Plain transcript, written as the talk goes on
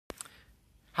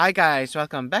Hi guys,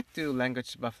 welcome back to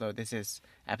Language Buffalo. This is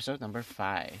episode number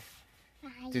 5.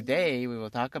 Today we will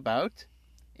talk about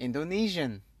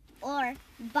Indonesian. Or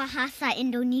Bahasa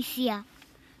Indonesia.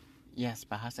 Yes,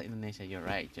 Bahasa Indonesia, you're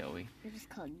right, Joey. It is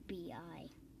called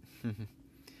BI.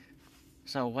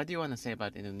 So, what do you want to say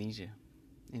about Indonesian?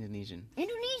 Indonesian.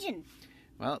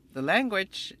 Well, the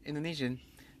language Indonesian,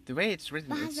 the way it's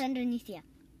written, Bahasa Indonesia.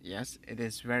 yes, it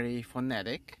is very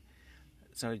phonetic.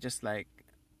 So just like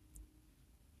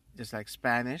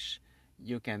Spanish,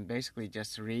 you can basically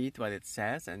just read what it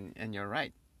says and you're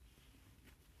right.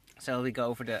 So we go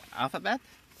over the alphabet.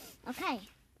 Okay.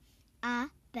 A,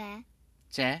 B.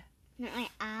 C, No,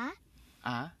 wait. A,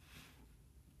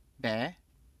 B,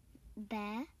 B,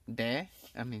 D,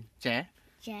 C,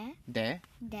 J, D,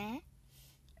 D,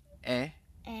 E,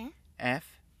 E, F,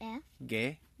 F,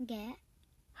 G, G, H,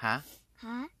 H,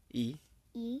 I,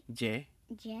 I, J,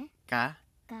 J, K,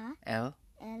 K, L,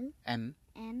 L, M, M,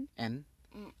 N, N,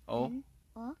 O,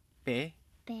 O, P,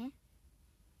 P,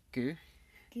 Q,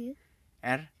 Q,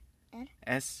 R, R,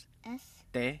 S, S,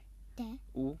 T, T,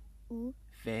 U, U,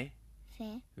 V,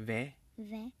 V, V,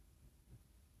 V,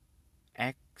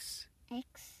 X,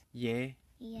 X, Y,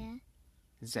 Y,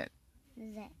 Z.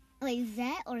 Z. Wait,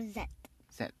 Z or Z?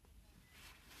 Z,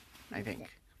 I think.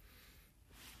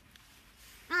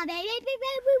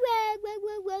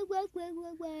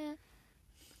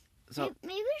 So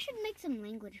Maybe we should make some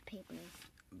language papers.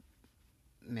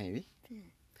 maybe.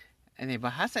 And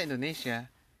Bahasa Indonesia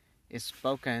is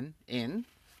spoken in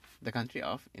the country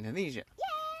of Indonesia.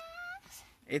 Yes!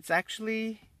 It's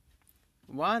actually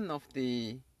one of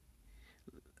the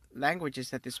languages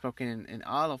that is spoken in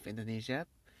all of Indonesia.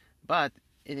 But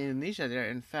in Indonesia, there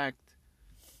are in fact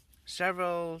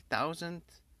several thousand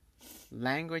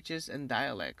languages and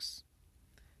dialects.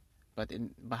 But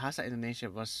in Bahasa Indonesia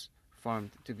was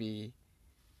formed to be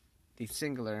the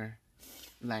singular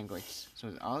language,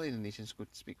 so that all Indonesians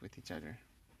could speak with each other.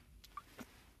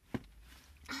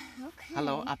 Okay.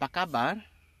 Hello, apa kabar?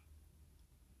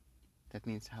 That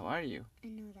means how are you? I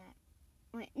know that.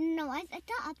 Wait, no, I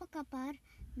thought apa kabar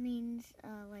means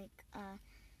hello.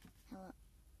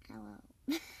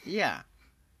 Yeah.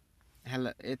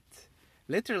 Hello. It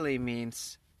literally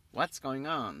means what's going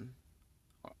on,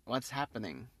 or what's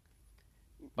happening.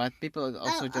 But people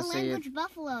also just say it. Language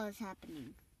buffalo is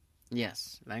happening.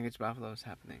 Yes, language buffalo is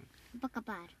happening. Apa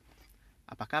kabar?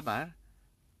 Apa kabar?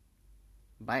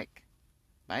 Baik.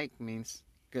 Baik means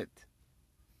good.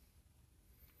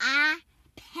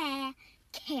 Apa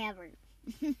kabar.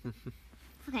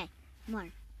 Okay,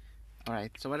 more. All right.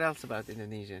 So what else about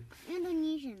Indonesian?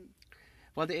 Indonesian.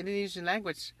 Well, the Indonesian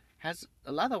language has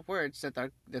a lot of words that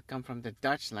come from the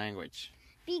Dutch language.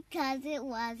 Because it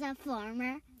was a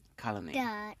former Colony.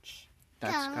 Dutch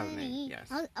colony. Yes.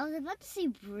 I was about to say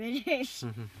British.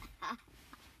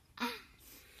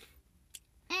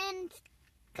 And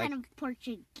kind of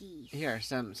Portuguese. Here,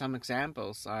 some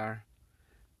examples are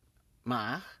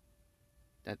maag,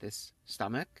 that is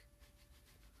stomach,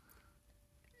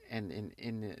 and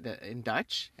in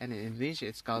Dutch and in English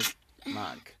it's called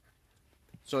maag.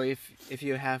 So if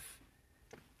you have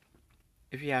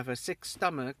a sick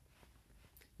stomach,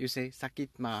 you say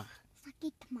sakit maag.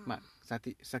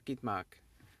 Sakit maag.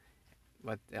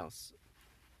 What else?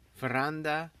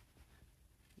 Veranda,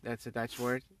 that's a Dutch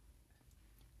word.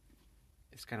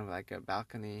 It's kind of like a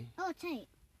balcony. Oh, it's 8.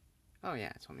 Oh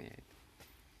yeah, it's only 8.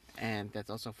 And that's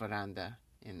also veranda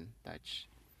in Dutch.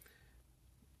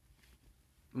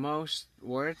 Most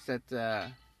words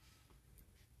that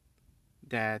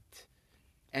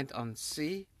end on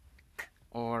C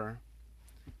or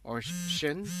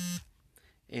shin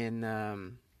in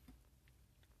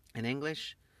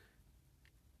English,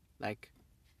 like,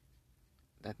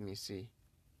 let me see,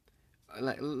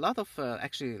 like a lot of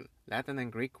actually Latin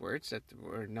and Greek words that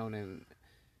were known in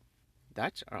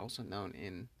Dutch are also known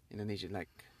in Indonesian, like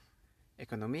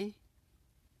economy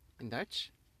in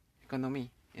Dutch,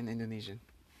 economy in Indonesian.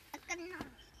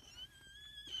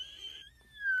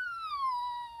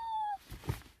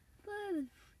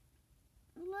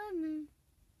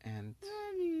 And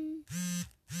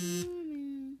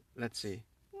let's see.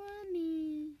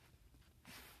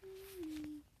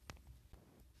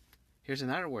 Here's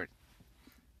another word.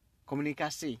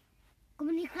 Komunikasi.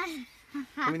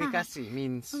 Komunikasi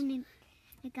means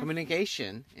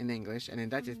communication in English, and in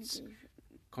Dutch it's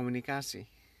komunikasi.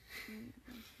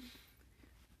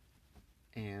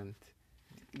 And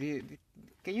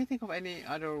can you think of any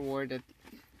other word that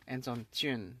ends on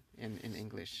chun in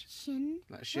English? Shin?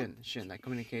 Like shin, like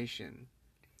communication,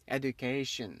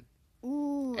 education,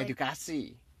 Ooh.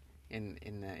 edukasi. in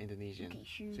Indonesian. Okay,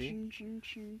 shun, See? shun, shun,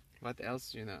 shun, What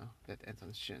else do you know that ends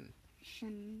on shun?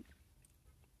 shun.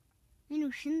 I know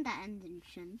shun that ends in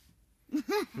shun.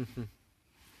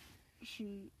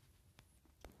 Shun.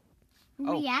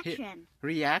 Oh, Reaction.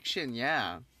 Reaction,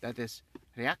 yeah. That is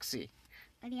reaksi.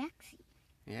 Reaction.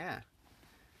 Yeah.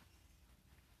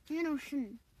 I know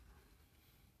shun.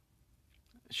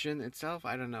 Shun itself,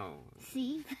 I don't know.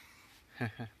 See?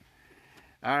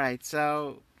 All right,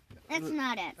 so That's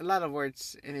not it. a lot of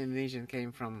words in Indonesian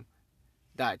came from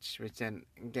Dutch, which then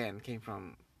again came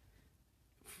from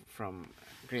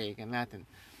Greek and Latin.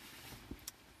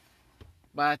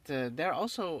 But there are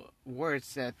also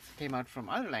words that came out from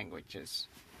other languages.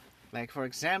 Like, for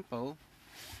example,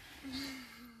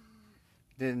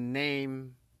 the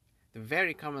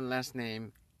very common last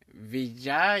name,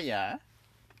 Vijaya.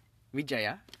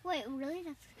 Wait, really?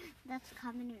 That's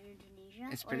common in Indonesia?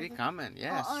 It's pretty common,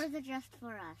 yes. Or is it just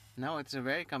for us? No, it's a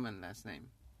very common last name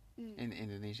in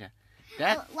Indonesia.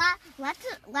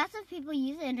 Lots of people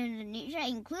use it in Indonesia,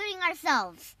 including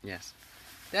ourselves. Yes.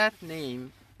 That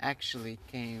name actually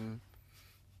came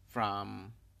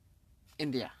from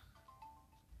India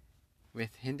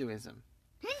with Hinduism.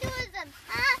 Hinduism!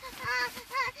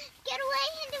 Get away,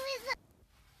 Hinduism!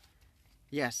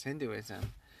 Yes,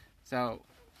 Hinduism. So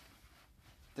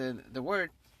the word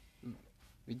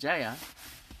Vijaya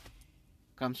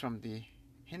comes from the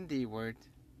Hindi word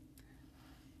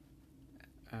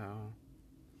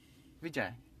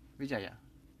Vijaya,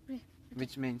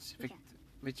 which means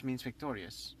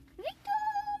victorious. Victoria!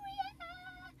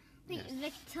 Yes.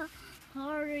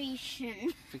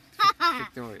 Victoriation.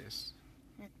 Victorious.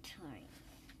 Victoria.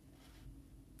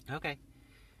 Okay.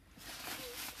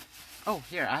 Oh,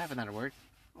 here I have another word.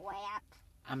 What?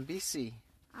 Ambisi.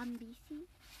 Ambition.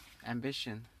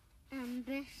 Ambition.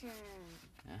 Ambition.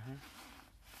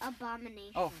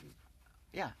 Abomination. Oh,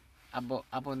 yeah.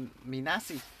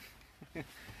 Abominasi.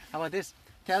 How about this?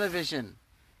 Television.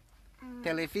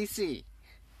 Televisi.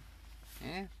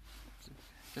 Yeah.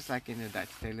 Just like in the Dutch,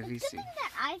 It's good televisi. thing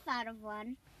that I thought of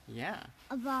one. Yeah.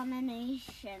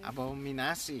 Abomination.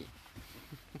 Abominasi.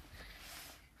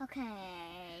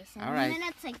 Okay, 7 All right.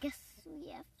 minutes. I guess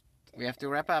We have to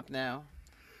wrap up now.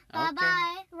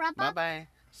 Bye-bye. Wrap up. Bye-bye.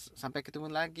 Sampai ketemu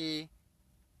lagi.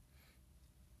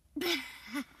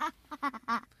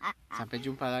 Sampai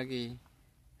jumpa lagi.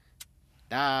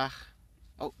 Dag.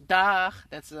 Oh, dag.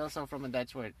 That's also from a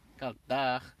Dutch word called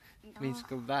dag. Means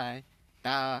goodbye.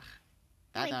 Dag.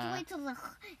 Tada. Wait till the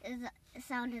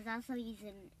sound is also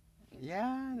using.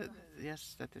 Yeah.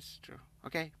 Yes, that is true.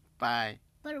 Okay. Bye.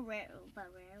 But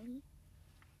rarely.